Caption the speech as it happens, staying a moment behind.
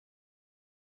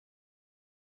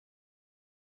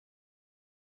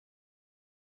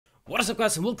What is up,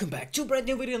 guys, and welcome back to a brand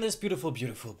new video on this beautiful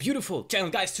channel.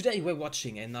 Guys, today we're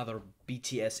watching another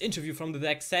BTS interview from the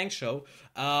Next Sang show.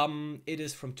 It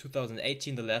is from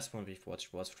 2018, the last one we've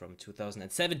watched was from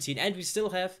 2017, and we still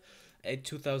have a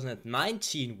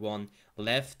 2019 one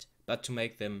left, but to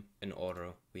make them in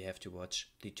order, we have to watch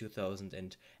the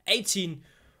 2018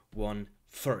 one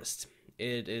first.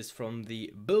 It is from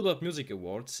the Billboard Music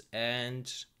Awards,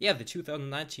 and yeah, the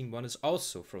 2019 one is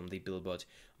also from the Billboard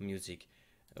Music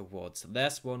Awards. The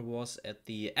last one was at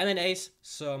the M&As,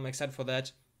 so I'm excited for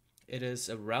that. It is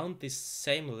around the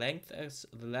same length as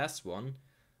the last one.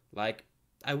 Like,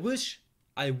 I wish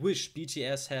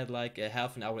BTS had like a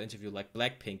half an hour interview like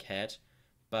Blackpink had,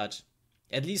 but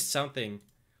at least something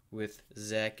with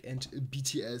Zack and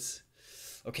BTS.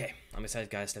 Okay, I'm excited,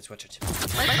 guys. Let's watch it.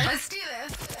 Let's do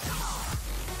this.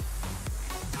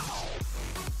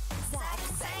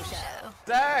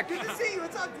 Zach! Good to see you.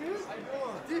 What's up, dude?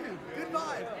 Dude, good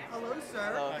vibe. Hello,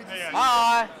 sir. Good to see you.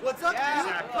 Hi! What's up,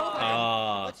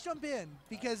 dude? Let's jump in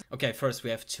because Okay, first we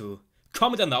have to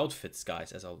comment on the outfits,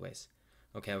 guys, as always.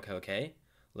 Okay.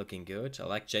 Looking good. I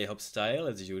like J-Hope's style,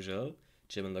 as usual.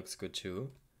 Jimin looks good,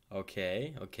 too.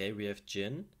 Okay, we have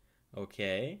Jin.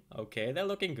 Okay, they're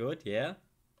looking good, yeah.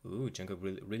 Ooh,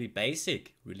 Jungkook, really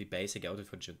basic outfit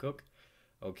for Jungkook.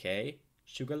 Okay,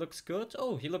 Suga looks good.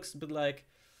 Oh, he looks a bit like,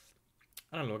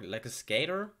 I don't know, like a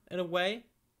skater in a way.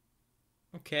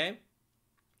 Okay.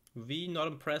 V not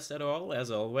impressed at all, as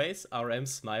always. RM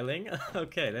smiling.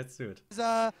 Okay, let's do it.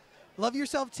 Love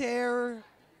Yourself Tear.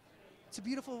 It's a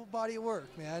beautiful body of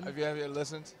work, man. Have you ever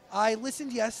listened? I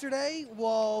listened yesterday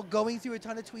while going through a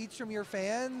ton of tweets from your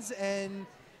fans, and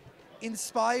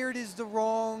inspired is the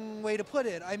wrong way to put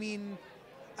it. I mean,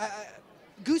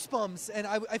 goosebumps, and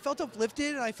I felt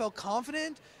uplifted and I felt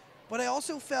confident, but I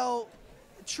also felt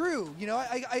true. You know,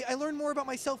 I learned more about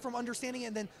myself from understanding it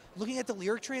and then looking at the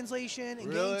lyric translation and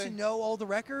Really? getting to know all the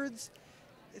records.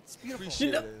 It's beautiful.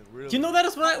 Appreciate it, really. You know, that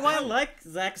is why I like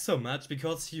Zack so much,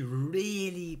 because he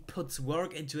really puts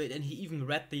work into it, and he even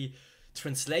read the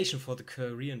translation for the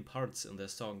Korean parts in their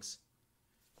songs.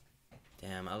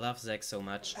 Damn, I love Zack so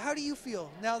much. How do you feel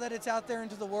now that it's out there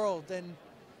into the world and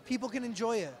people can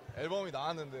enjoy it? 앨범이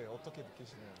나왔는데 어떻게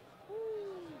느끼시나요?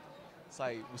 It's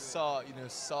like we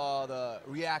saw the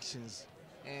reactions,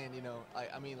 and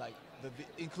I mean like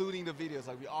including the videos,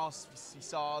 like we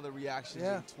saw the reactions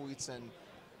and tweets, and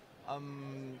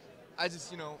I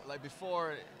just like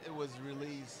before it was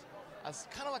released, I was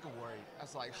kind of like worried. I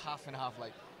was like half and half,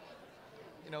 like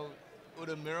would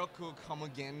a miracle come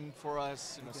again for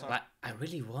us? But I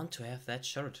really want to have that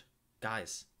shirt.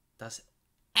 Guys, does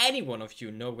any one of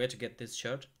you know where to get this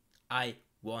shirt? I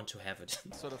want to have it.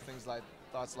 Sort of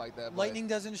thoughts like that. Lightning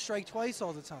doesn't strike twice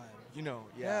all the time.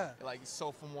 Like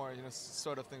sophomore,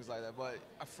 sort of things like that. But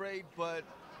afraid, but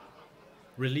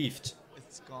Relieved.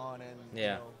 it's gone, and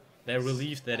Yeah. They're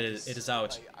relieved that it is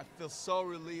out. I feel so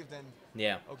relieved, and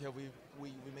Yeah. okay,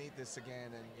 we made this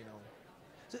again, and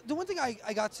So the one thing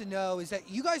I got to know is that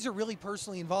you guys are really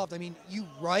personally involved. I mean, you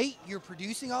write, you're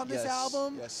producing on this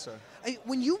album. Yes, sir.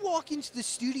 When you walk into the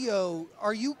studio,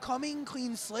 are you coming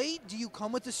clean slate? Do you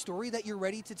come with a story that you're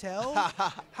ready to tell?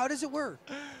 How does it work?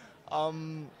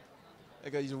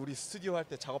 그러니까 이제 우리 스튜디오 할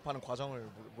때 작업하는 과정을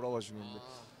물어봐 주는데.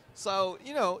 So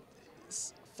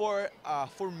for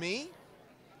me,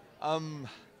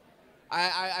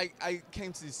 I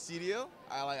came to the studio.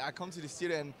 I come to the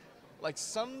studio, and like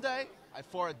someday.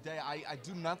 For a day, I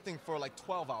do nothing for like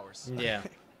 12 hours. Yeah.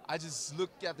 I just look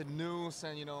at the news,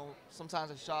 and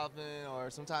sometimes I shopping,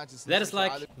 or sometimes just That is listen to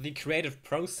like other the creative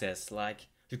process. Like,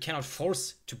 you cannot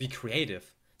force to be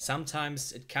creative.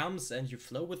 Sometimes it comes and you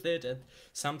flow with it, and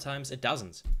sometimes it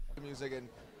doesn't. music, and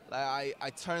like, I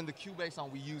turn the Cubase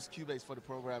on. We use Cubase for the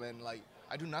program, and like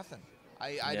I do nothing.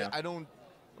 I don't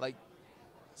like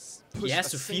push He has a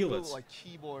to feel single, it. like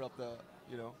keyboard of the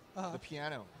the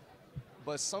piano.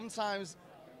 But sometimes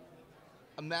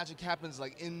a magic happens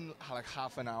like in like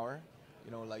half an hour,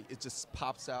 like it just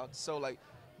pops out. So like,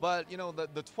 but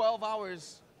the 12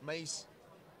 hours makes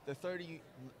the 30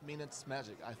 minutes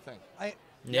magic, I think.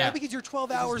 Yeah. Because you're 12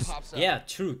 It just hours. pops out. Yeah,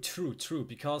 true.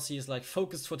 Because he is like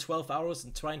focused for 12 hours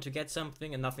and trying to get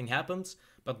something and nothing happens.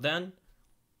 But then,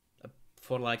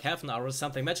 for like half an hour,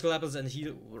 something magical happens and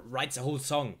he writes a whole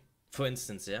song, for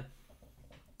instance, yeah?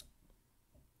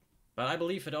 But I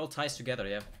believe it all ties together,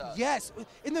 yeah? Yes,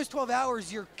 in those 12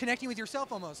 hours, you're connecting with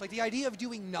yourself almost. Like the idea of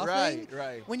doing nothing.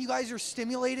 Right. When you guys are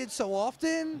stimulated so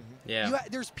often, Yeah.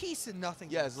 there's peace in nothing.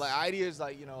 Yes, like ideas,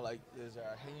 like like there's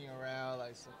hanging around,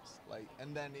 like,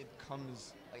 and then it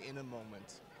comes like in a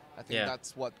moment. I think Yeah.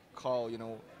 that's what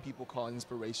people call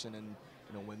inspiration, and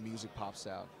you know, when music pops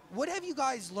out. What have you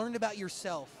guys learned about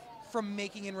yourself from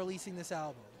making and releasing this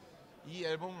album? 이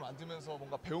앨범을 만들면서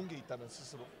뭔가 배운 게 있다면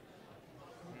스스로?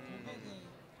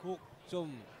 곡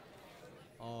좀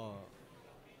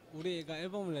우리가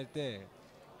앨범을 낼 때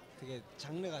되게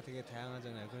장르가 되게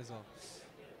다양하잖아요. 그래서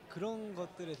그런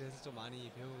것들에 대해서 좀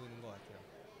많이 배우는 것 같아요.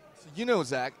 So you know,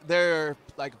 Zach, there are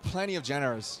like plenty of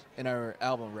genres in our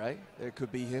album, right? There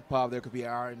could be hip hop, there could be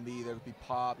R&B, there could be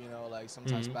pop, you know, like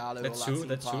sometimes ballad or That's true, Latino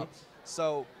that's pop. true.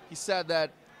 So he said that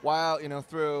while, you know,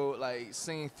 through like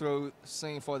singing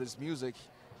for this music,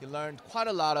 he learned quite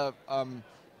a lot of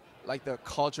like the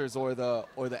cultures or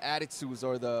the attitudes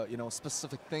or the, you know,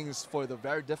 specific things for the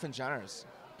very different genres.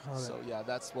 So yeah,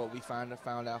 that's what we found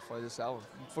out for this album.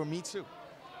 For me too.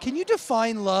 Can you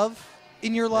define love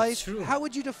in your life? That's true. How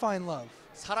would you define love?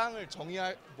 사랑을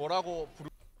정의할 뭐라고 부르?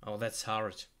 Oh, that's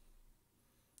hard.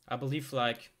 I believe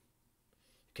like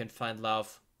you can find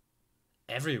love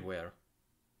everywhere.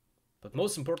 But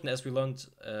most important, as we learned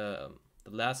the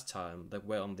last time that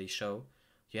we're on the show,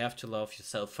 you have to love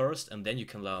yourself first, and then you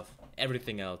can love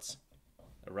everything else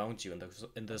around you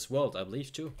in this world, I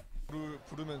believe too.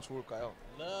 부르면 좋을까요?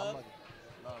 Love.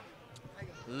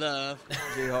 Love.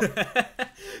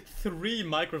 3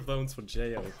 microphones for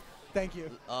J.O. Thank you.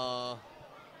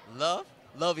 Love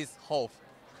is hope.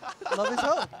 Love is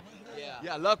hope.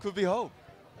 Yeah, love could be hope.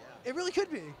 It really could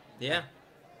be. Yeah.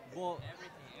 뭐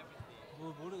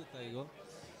모르겠다 이거.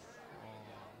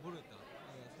 모르겠다.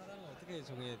 사랑을 어떻게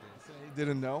정해야 돼?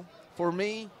 Didn't know. For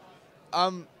me,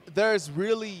 there's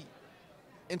really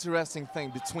interesting thing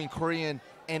between Korean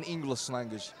and English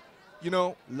language. You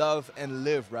know, love and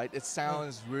live, right? It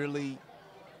sounds really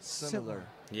similar.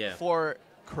 Yeah. For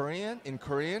Korean, in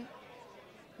Korean,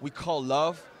 we call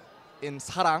love in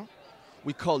사랑.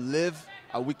 We call live.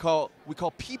 We call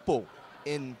people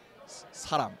in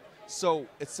사람. So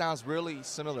it sounds really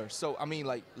similar. So I mean,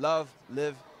 like love,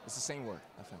 live, it's the same word,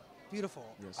 I think. Beautiful.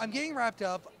 Yes. I'm getting wrapped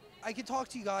up. I could talk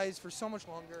to you guys for so much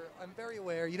longer. I'm very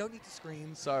aware. You don't need to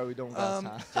scream. Sorry, we don't got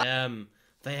time. Damn.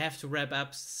 They have to wrap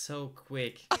up so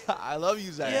quick. I love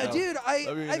you, Zach. Yeah, dude, I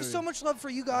Love your have so interview. much love for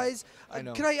you guys. I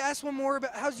know. Can I ask one more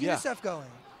about how's Yeah. UNICEF going?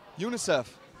 UNICEF.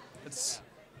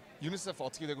 UNICEF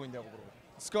어떻게 되고 있냐고 물어.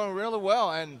 It's going really well,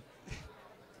 and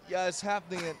yeah, it's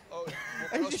happening.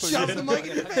 And you shove the mic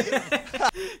in your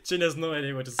face. Jin has no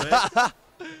idea what to say.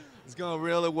 It's going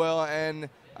really well, and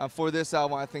for this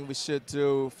album, I think we should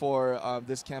do for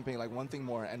this campaign like one thing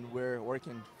more, and we're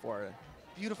working for it.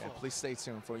 Beautiful. Yeah, please stay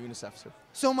tuned for UNICEF too.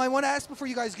 So my one ask before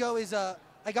you guys go is I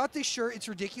got this shirt. It's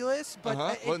ridiculous, but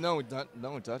Well, no, it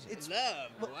doesn't. it's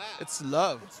Love. Wow. It's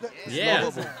love. It's Yeah.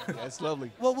 lovable. Yeah, it's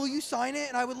lovely. well, will you sign it?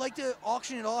 And I would like to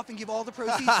auction it off and give all the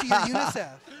proceeds to your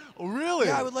UNICEF. Oh, really?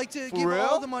 Yeah, I would like to For give real?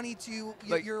 all the money to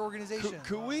Like, your organization.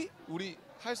 Could we? 우리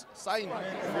할 사인.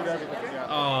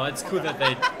 Oh, it's cool that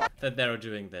they're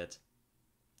doing that.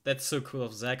 That's so cool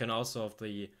of Zach and also of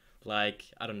the I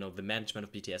don't know, the management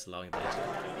of BTS allowing that.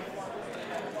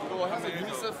 이거 항상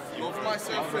UNICEF love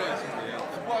myself friends.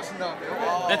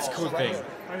 기뻐하신다는데요? That's a cool thing.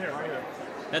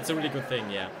 That's a really good thing,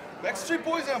 yeah. Backstreet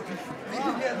Boys랑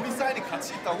우리 사인이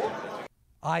같이 있다고?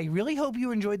 I really hope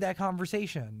you enjoyed that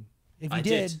conversation. If you I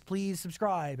did, did. please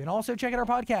subscribe and also check out our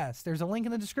podcast. There's a link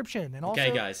in the description. And also,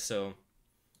 Okay, guys, so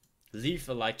leave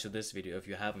a like to this video if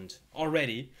you haven't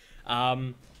already.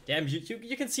 Yeah,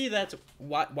 you can see that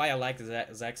why I like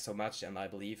Zach so much, and I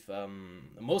believe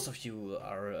most of you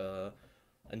are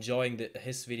enjoying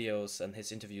his videos and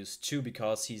his interviews too,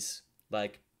 because he's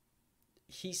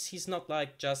not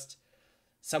like just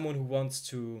someone who wants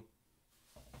to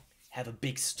have a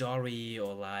big story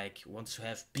or like wants to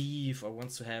have beef or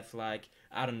wants to have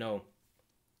I don't know.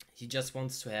 He just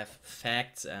wants to have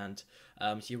facts, and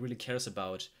he really cares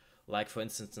about, like, for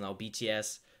instance, now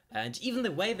BTS, and even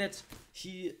the way that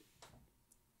he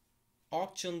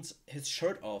auctioned his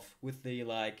shirt off with the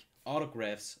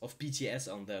autographs of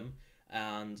BTS on them,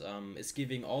 and is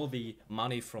giving all the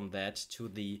money from that to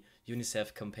the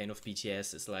UNICEF campaign of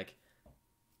BTS. Is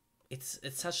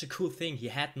it's such a cool thing. He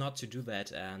had not to do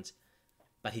that,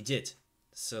 but he did.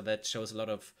 So that shows a lot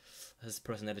of his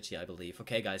personality, I believe.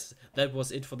 Okay, guys, that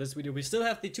was it for this video. We still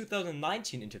have the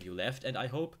 2019 interview left, and I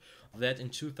hope that in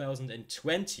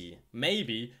 2020,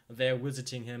 maybe they're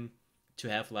visiting him to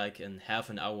have an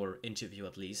half-an-hour interview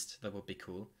at least. That would be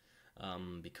cool,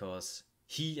 because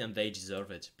he and they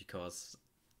deserve it, because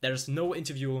there's no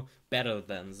interview better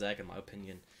than Zach, in my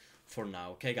opinion, for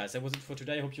now. Okay, guys, that was it for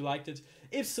today. I hope you liked it.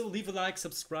 If so, leave a like,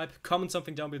 subscribe, comment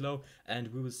something down below,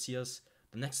 and we will see us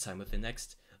the next time with the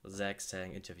next Zach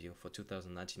Sang interview for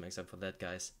 2019. Makes up for that,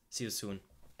 guys. See you soon,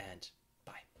 and